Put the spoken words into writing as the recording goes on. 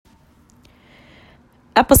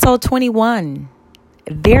Episode 21.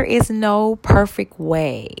 There is no perfect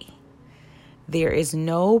way. There is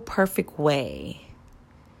no perfect way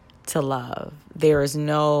to love. There is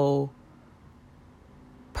no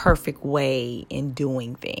perfect way in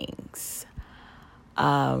doing things.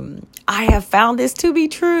 I have found this to be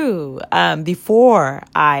true. Before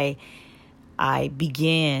I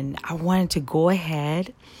begin, I wanted to go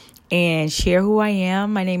ahead and share who I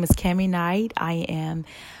am. My name is Cami Knight. I am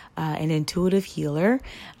an intuitive healer.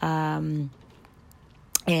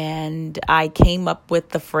 And I came up with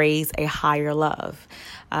the phrase, a higher love.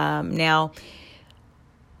 Now,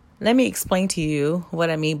 let me explain to you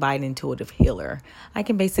what I mean by an intuitive healer. I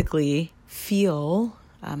can basically feel,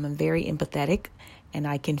 I'm very empathetic, and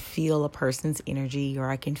I can feel a person's energy, or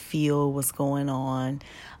I can feel what's going on,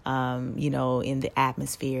 in the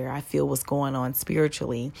atmosphere. I feel what's going on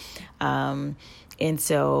spiritually. And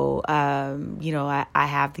so, I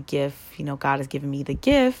have the gift, God has given me the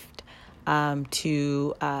gift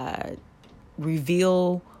to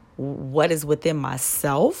reveal what is within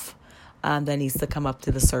myself that needs to come up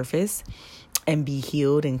to the surface and be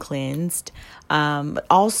healed and cleansed. But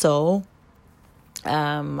also,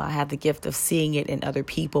 I have the gift of seeing it in other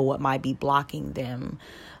people, what might be blocking them.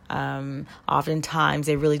 Oftentimes,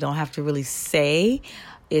 they really don't have to really say.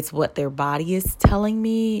 It's what their body is telling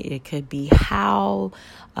me. It could be how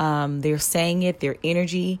they're saying it, their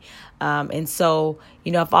energy. And so,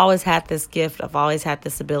 I've always had this gift. I've always had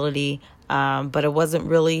this ability. But it wasn't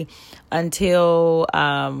really until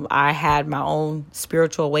I had my own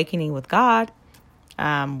spiritual awakening with God,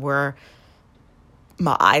 where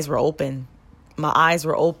my eyes were open. My eyes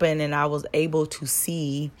were open, and I was able to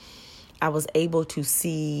see. The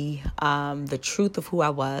truth of who I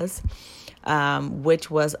was, which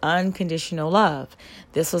was unconditional love.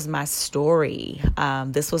 This was my story.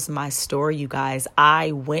 You guys.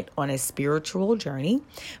 I went on a spiritual journey.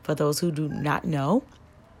 For those who do not know,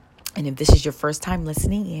 and if this is your first time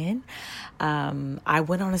listening in, I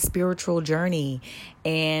went on a spiritual journey.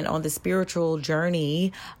 And on the spiritual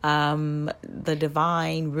journey, the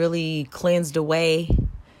divine really cleansed away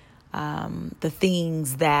the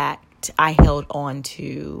things that I held on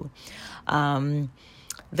to,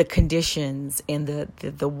 the conditions and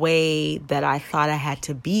the way that I thought I had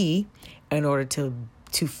to be in order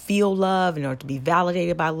to feel love, in order to be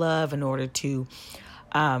validated by love, in order to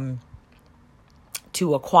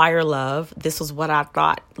acquire love. This was what I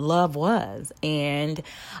thought love was. And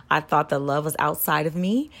I thought that love was outside of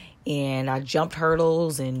me. And I jumped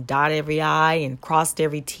hurdles and dotted every I and crossed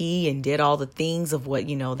every T and did all the things of what,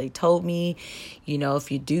 they told me.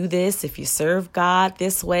 If you do this, if you serve God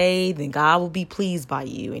this way, then God will be pleased by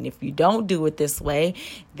you. And if you don't do it this way,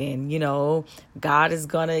 then, God is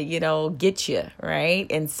going to, get you. Right.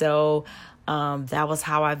 And so that was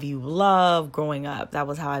how I view love growing up. That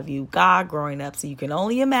was how I view God growing up. So you can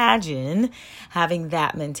only imagine having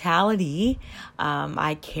that mentality.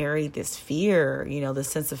 I carried this fear, the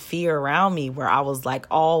sense of fear around me, where I was like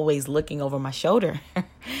always looking over my shoulder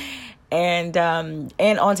and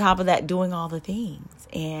on top of that, doing all the things.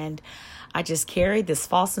 And I just carried this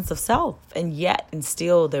false sense of self. And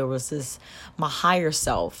still there was my higher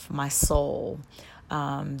self, my soul,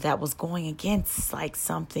 that was going against, like,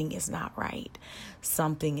 something is not right.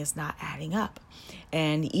 Something is not adding up.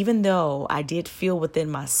 And even though I did feel within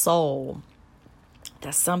my soul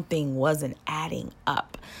that something wasn't adding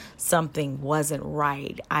up, something wasn't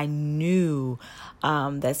right, I knew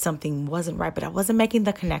that something wasn't right, but I wasn't making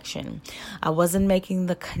the connection.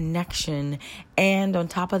 And on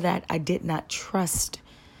top of that, I did not trust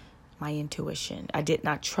my intuition. I did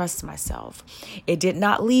not trust myself. It did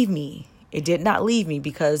not leave me.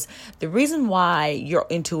 Because the reason why your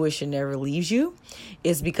intuition never leaves you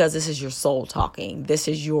is because this is your soul talking. This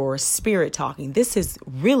is your spirit talking. This is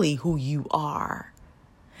really who you are.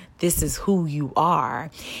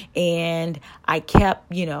 And I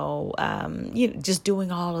kept, just doing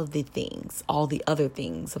all of the things, all the other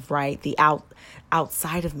things of the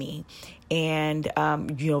outside of me. And,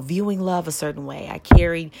 viewing love a certain way. I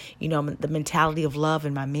carried, the mentality of love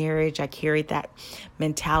in my marriage. I carried that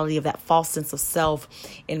mentality of that false sense of self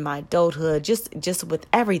in my adulthood, just with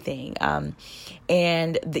everything.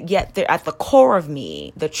 Yet at the core of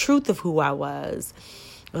me, the truth of who I was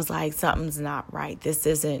like, something's not right. This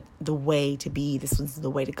isn't the way to be. This was the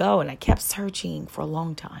way to go. And I kept searching for a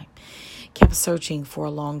long time.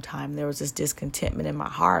 There was this discontentment in my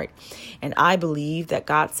heart. And I believe that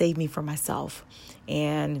God saved me from myself.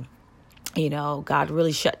 And God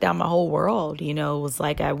really shut down my whole world. It was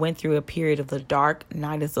like I went through a period of the dark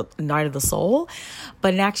night of the soul.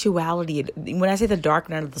 But in actuality, when I say the dark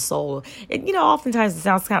night of the soul, oftentimes it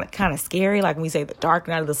sounds kind of scary. Like when we say the dark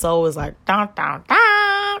night of the soul is like, dun, dun,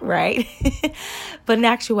 dun, right? But in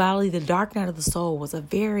actuality, the dark night of the soul was a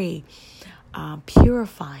very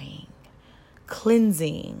purifying,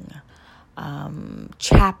 cleansing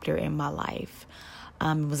chapter in my life.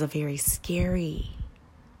 It was a very scary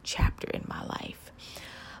chapter in my life,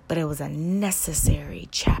 but it was a necessary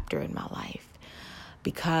chapter in my life,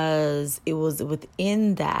 because it was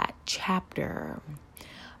within that chapter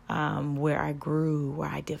where I grew, where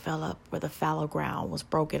I developed, where the fallow ground was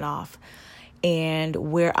broken off, and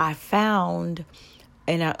where I found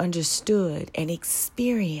and I understood and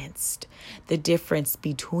experienced the difference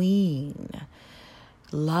between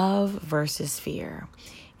love versus fear.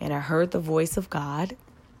 And I heard the voice of God.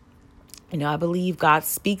 I believe God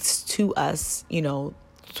speaks to us, to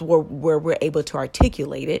where we're able to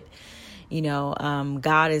articulate it.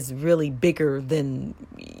 God is really bigger than,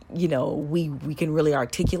 we can really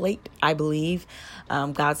articulate, I believe.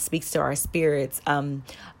 God speaks to our spirits.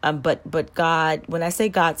 But God, when I say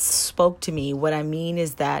God spoke to me, what I mean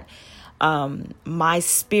is that my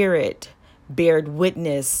spirit bared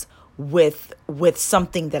witness with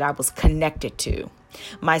something that I was connected to.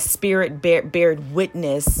 My spirit bared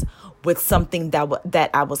witness with something that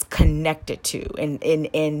I was connected to,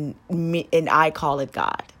 and I call it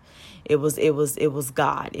God. It was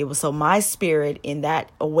God. It was, so my spirit in that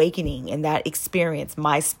awakening, in that experience,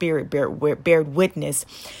 my spirit bared witness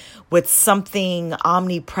with something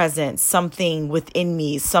omnipresent, something within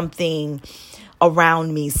me, something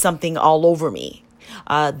around me, something all over me.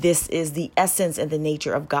 This is the essence and the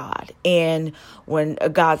nature of God. And when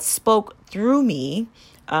God spoke through me,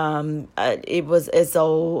 it was as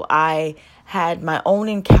though I had my own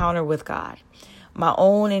encounter with God,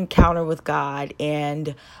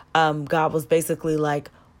 and God was basically like,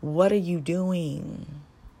 what are you doing?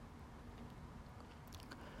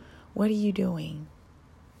 What are you doing?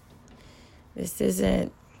 This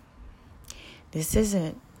isn't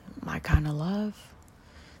my kind of love.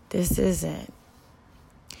 This isn't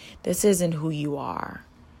who you are.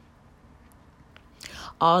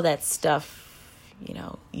 All that stuff,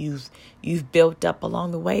 you've built up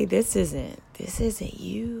along the way. This isn't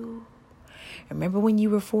you. Remember when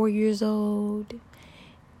you were 4 years old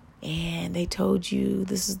and they told you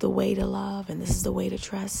this is the way to love and this is the way to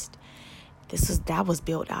trust? That was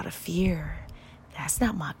built out of fear. That's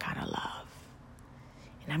not my kind of love.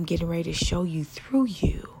 And I'm getting ready to show you through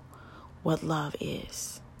you what love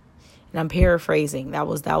is. And I'm paraphrasing. That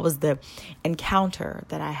was the encounter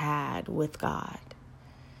that I had with God.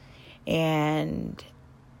 And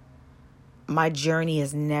my journey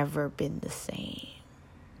has never been the same.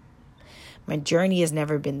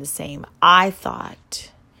 I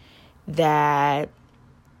thought that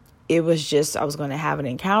it was just, I was going to have an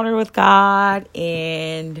encounter with God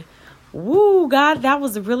and woo, God, that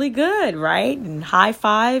was really good, right? And high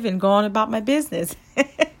five and go on about my business.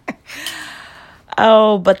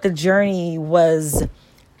 Oh, but the journey was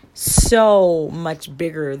so much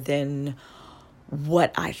bigger than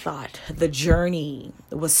what I thought. The journey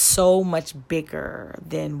was so much bigger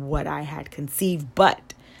than what I had conceived.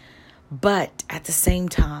 But at the same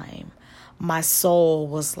time, my soul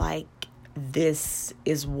was like, this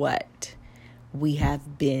is what we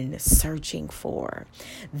have been searching for.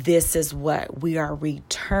 This is what we are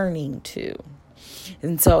returning to.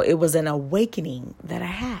 And so it was an awakening that I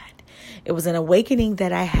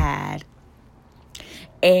had.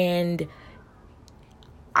 And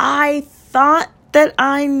I thought that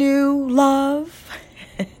I knew love.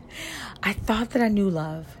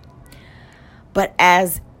 But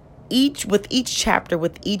with each chapter,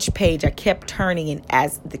 with each page, I kept turning, and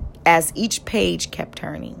as each page kept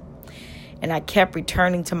turning, and I kept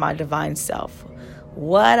returning to my divine self,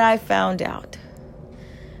 what I found out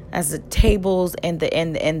as the tables and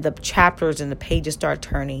the chapters and the pages start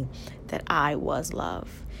turning, that I was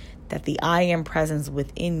love, that the I am presence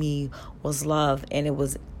within me was love, and it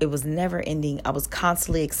was never ending. I was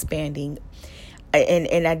constantly expanding,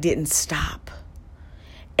 and I didn't stop.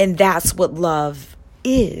 And that's what love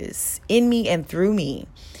is, in me and through me.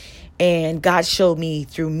 And God showed me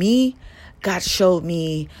through me. God showed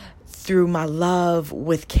me through my love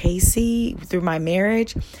with Casey, through my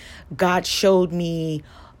marriage. God showed me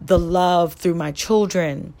the love through my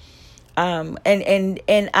children. And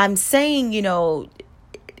I'm saying,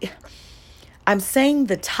 I'm saying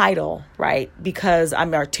the title, right? Because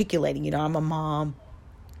I'm articulating, I'm a mom,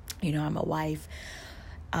 I'm a wife,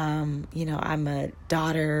 I'm a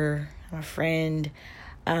daughter, I'm a friend,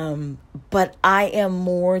 But I am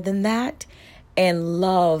more than that, and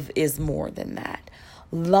love is more than that.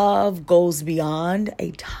 Love goes beyond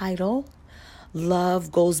a title.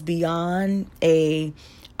 Love goes beyond a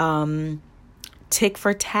tick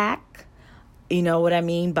for tack. You know what I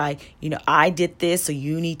mean? By, I did this, so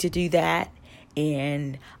you need to do that.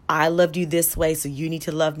 And I loved you this way, so you need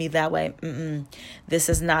to love me that way. This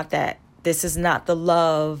is not that. This is not the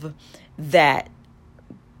love that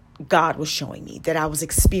God was showing me, that I was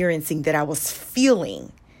experiencing, that I was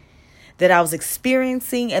feeling. And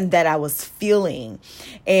that I was feeling.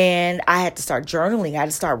 And I had to start journaling. I had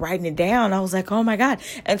to start writing it down. I was like, oh my God.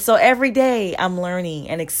 And so every day I'm learning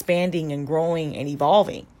and expanding and growing and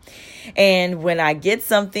evolving. And when I get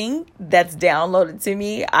something that's downloaded to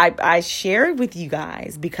me, I share it with you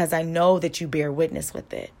guys because I know that you bear witness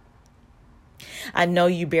with it.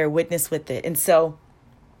 And so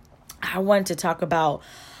I wanted to talk about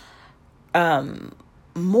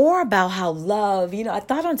more about how love, I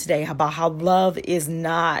thought on today about how love is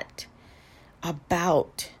not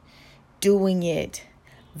about doing it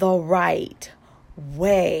the right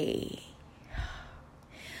way.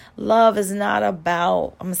 Love is not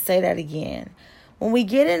about, I'm going to say that again. When we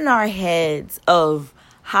get in our heads of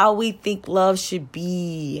how we think love should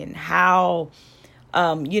be and how,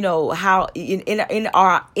 how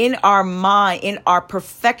in our mind, in our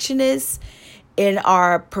perfectionist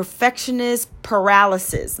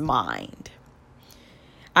paralysis mind.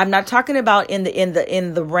 I'm not talking about in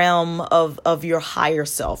the realm of your higher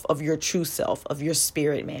self, of your true self, of your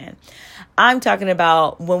spirit man. I'm talking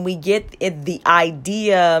about when we get the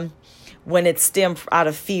idea when it's stemmed out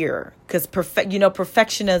of fear, because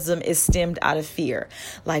perfectionism is stemmed out of fear.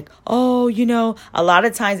 Like, a lot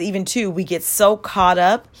of times even too, we get so caught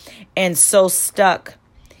up and so stuck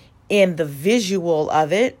in the visual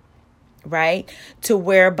of it, right? To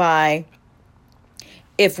whereby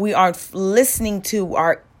if we aren't listening to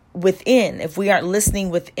if we aren't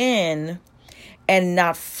listening within and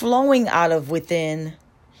not flowing out of within,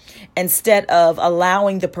 instead of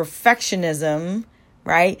allowing the perfectionism,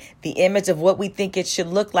 right? The image of what we think it should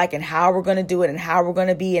look like and how we're going to do it and how we're going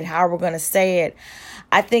to be and how we're going to say it.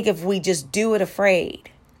 I think if we just do it afraid,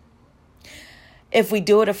 I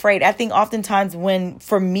think oftentimes when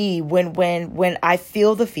I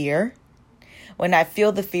feel the fear,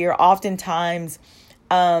 oftentimes,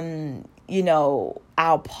 I'll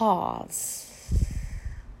pause.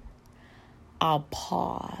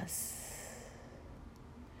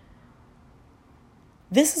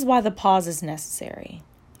 This is why the pause is necessary.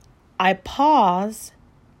 I pause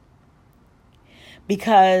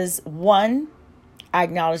because, one, I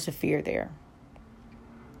acknowledge the fear there.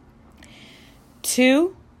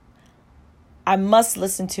 Two, I must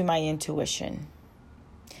listen to my intuition.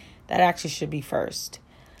 That actually should be first.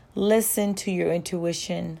 Listen to your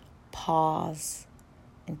intuition, pause,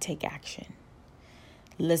 and take action.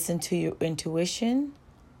 Listen to your intuition,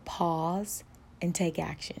 pause, and take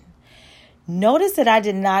action. Notice that I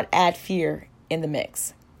did not add fear in the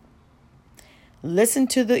mix. Listen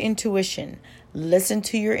to the intuition. Listen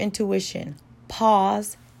to your intuition.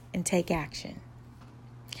 Pause and take action.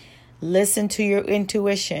 Listen to your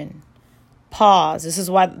intuition. Pause. This is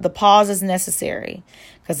why the pause is necessary,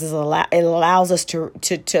 because it allows us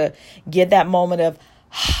to get that moment of,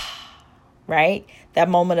 right? That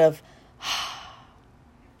moment of,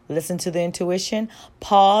 listen to the intuition,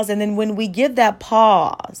 pause. And then when we give that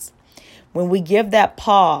pause,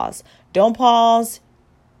 don't pause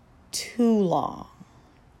too long.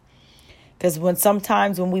 Because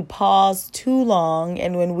sometimes when we pause too long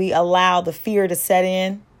and when we allow the fear to set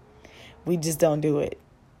in, we just don't do it.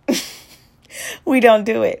 We don't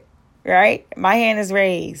do it, right? My hand is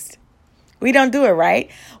raised. We don't do it,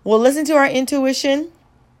 right? We'll listen to our intuition.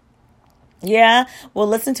 Yeah, we'll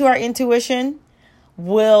listen to our intuition.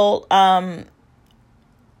 And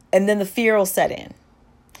then the fear will set in.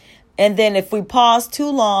 And then if we pause too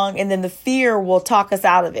long, and then the fear will talk us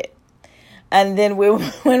out of it. And then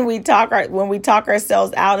when we talk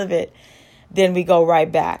ourselves out of it, then we go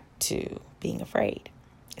right back to being afraid,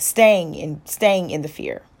 staying in the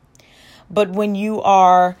fear. But when you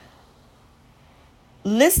are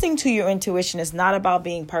listening to your intuition, it's not about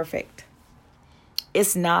being perfect.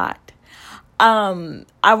 It's not. I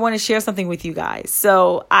want to share something with you guys.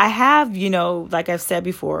 So I have, like I've said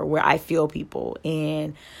before, where I feel people,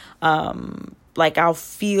 and like I'll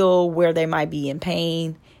feel where they might be in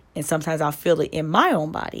pain, and sometimes I'll feel it in my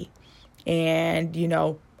own body. And,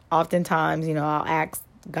 oftentimes, I'll ask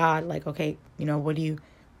God, like, okay, what do you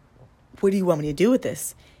want me to do with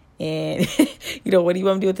this? And, what do you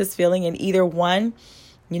want me to do with this feeling? And either one,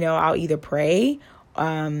 I'll either pray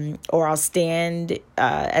or I'll stand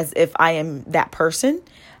as if I am that person.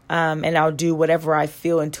 And I'll do whatever I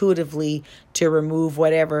feel intuitively to remove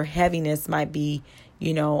whatever heaviness might be,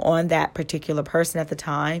 on that particular person at the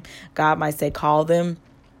time. God might say, call them.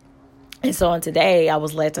 And so on today, I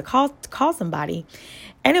was led to call somebody,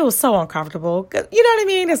 and it was so uncomfortable. You know what I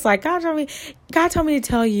mean? It's like, God told me to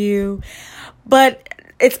tell you, but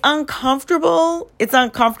it's uncomfortable. It's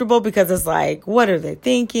uncomfortable because it's like, what are they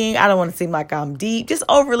thinking? I don't want to seem like I'm deep, just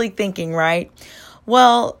overly thinking, right?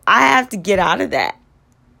 Well, I have to get out of that,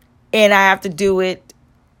 and I have to do it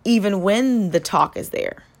even when the talk is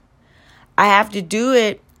there. I have to do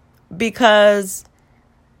it because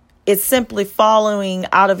it's simply following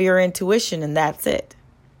out of your intuition, and that's it.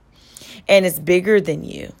 And it's bigger than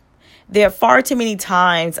you. There are far too many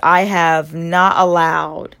times I have not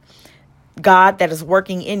allowed God that is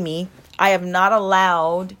working in me. I have not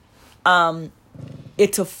allowed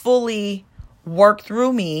it to fully work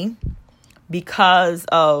through me because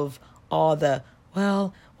of all the,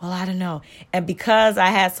 well, I don't know. And because I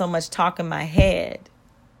had so much talk in my head,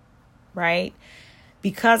 right?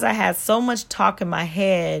 Because I had so much talk in my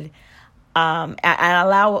head, I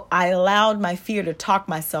allowed my fear to talk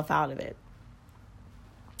myself out of it.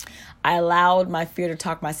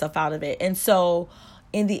 And so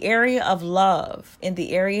in the area of love in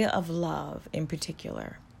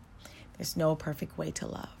particular, there's no perfect way to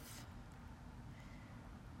love.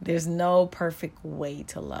 There's no perfect way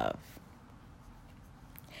to love.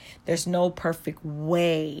 There's no perfect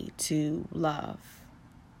way to love.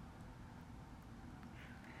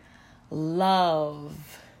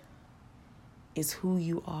 Love is who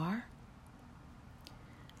you are.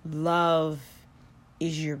 Love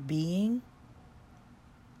is your being.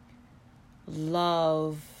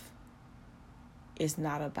 Love is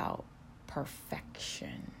not about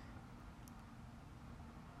perfection.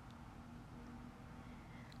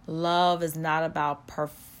 Love is not about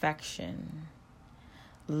perfection.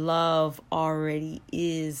 Love already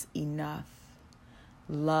is enough.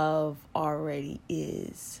 Love already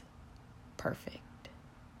is perfect.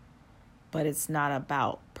 But it's not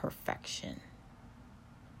about perfection.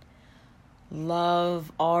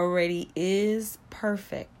 Love already is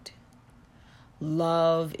perfect.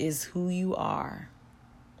 Love is who you are.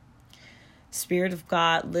 Spirit of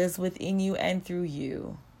God lives within you and through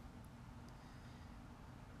you.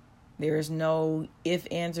 There is no if,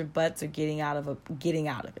 ands, or buts or getting out of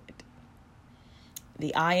it.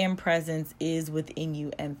 The I am presence is within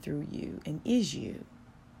you and through you and is you.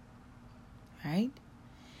 Right?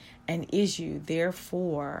 And is you.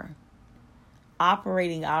 Therefore,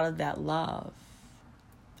 operating out of that love,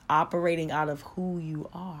 operating out of who you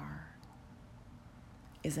are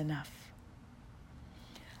is enough.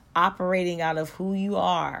 Operating out of who you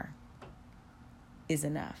are is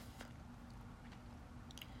enough.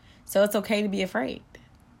 So it's okay to be afraid,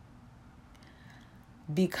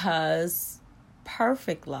 because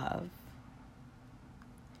perfect love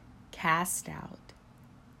casts out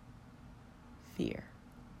fear.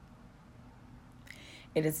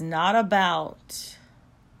 It is not about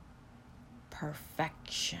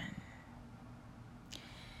perfection.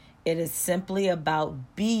 It is simply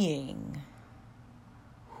about being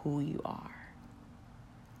who you are.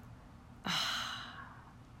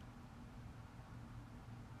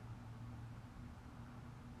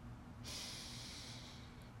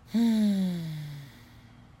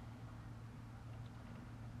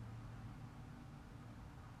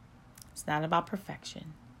 It's not about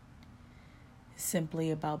perfection. It's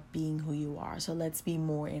simply about being who you are. So let's be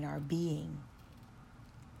more in our being.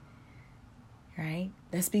 Right?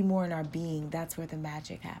 Let's be more in our being. That's where the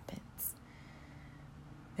magic happens.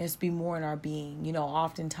 Let's be more in our being.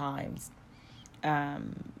 Oftentimes, I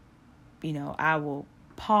will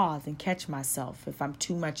pause and catch myself if I'm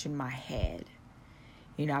too much in my head.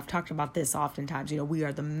 I've talked about this oftentimes. We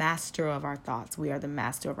are the master of our thoughts. We are the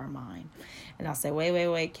master of our mind. And I'll say,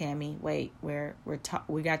 wait, Cammie, wait.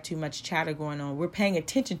 We got too much chatter going on. We're paying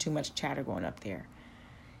attention to much chatter going up there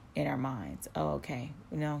in our minds. Oh, okay.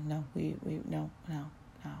 No.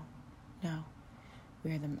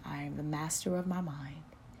 I am the master of my mind.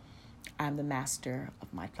 I'm the master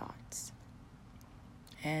of my thoughts.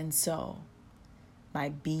 And so my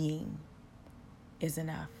being is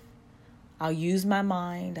enough. I'll use my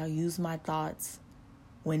mind, I'll use my thoughts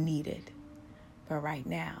when needed. But right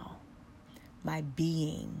now, my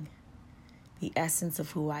being, the essence of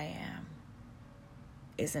who I am,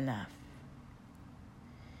 is enough.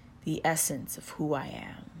 The essence of who I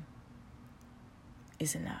am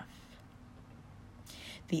is enough.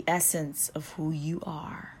 The essence of who you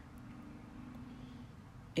are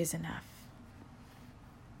is enough.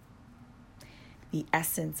 the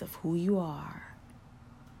essence of who you are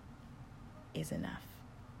is enough.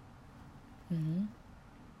 Mm-hmm.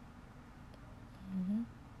 Mm-hmm.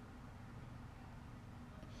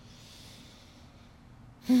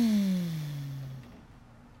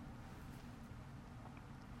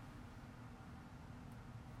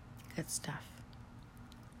 Good stuff.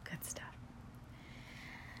 Good stuff.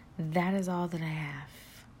 That is all that I have.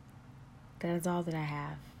 That is all that I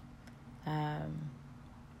have.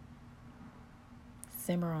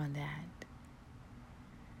 Simmer on that.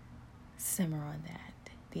 Simmer on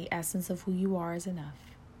that. The essence of who you are is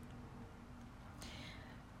enough.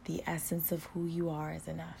 The essence of who you are is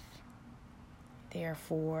enough.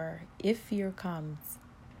 Therefore, if fear comes,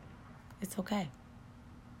 it's okay.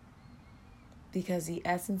 Because the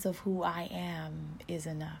essence of who I am is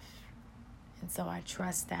enough. And so I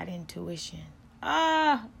trust that intuition.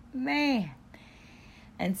 Ah, man.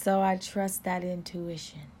 And so I trust that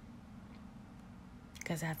intuition.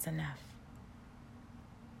 Because that's enough.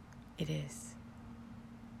 It is.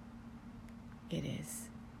 It is.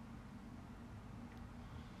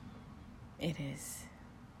 It is.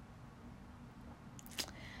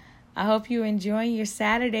 I hope you're enjoying your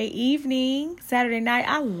Saturday evening, Saturday night.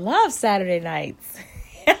 I love Saturday nights.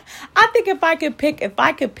 I think if I could pick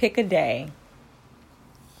a day,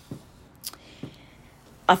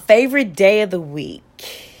 a favorite day of the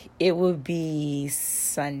week, it would be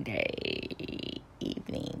Sunday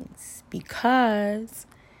evenings, because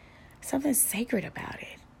something sacred about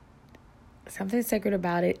it. Something sacred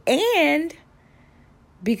about it. And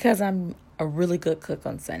because I'm a really good cook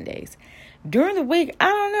on Sundays. During the week, I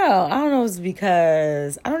don't know if it's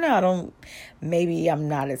because, maybe I'm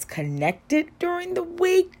not as connected during the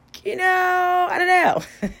week, I don't know.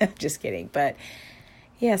 Just kidding. But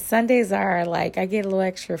yeah, Sundays are like, I get a little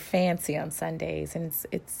extra fancy on Sundays, and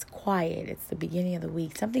it's quiet. It's the beginning of the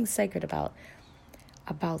week. Something sacred about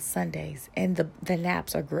Sundays, and the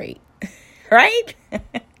naps are great, right?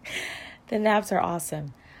 The naps are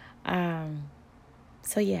awesome.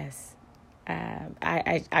 So yes.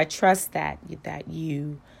 I trust that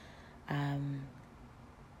you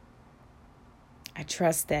I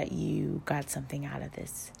trust that you got something out of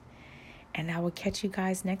this. And I will catch you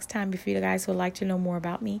guys next time. If you guys would like to know more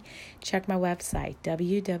about me, check my website,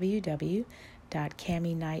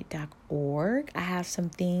 www.camiknight.org. I have some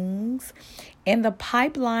things in the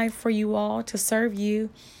pipeline for you all to serve you.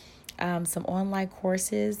 Some online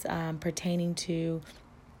courses pertaining to,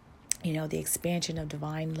 the expansion of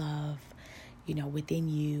divine love, within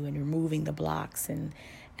you, and removing the blocks and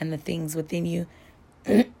the things within you.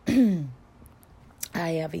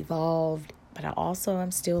 I have evolved, but I also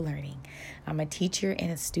am still learning. I'm a teacher and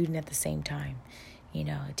a student at the same time.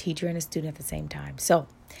 A teacher and a student at the same time. So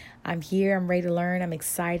I'm here. I'm ready to learn. I'm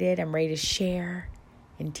excited. I'm ready to share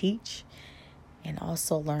and teach and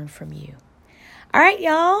also learn from you. All right,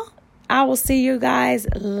 y'all. I will see you guys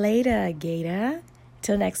later, Gator.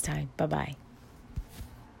 Till next time. Bye-bye.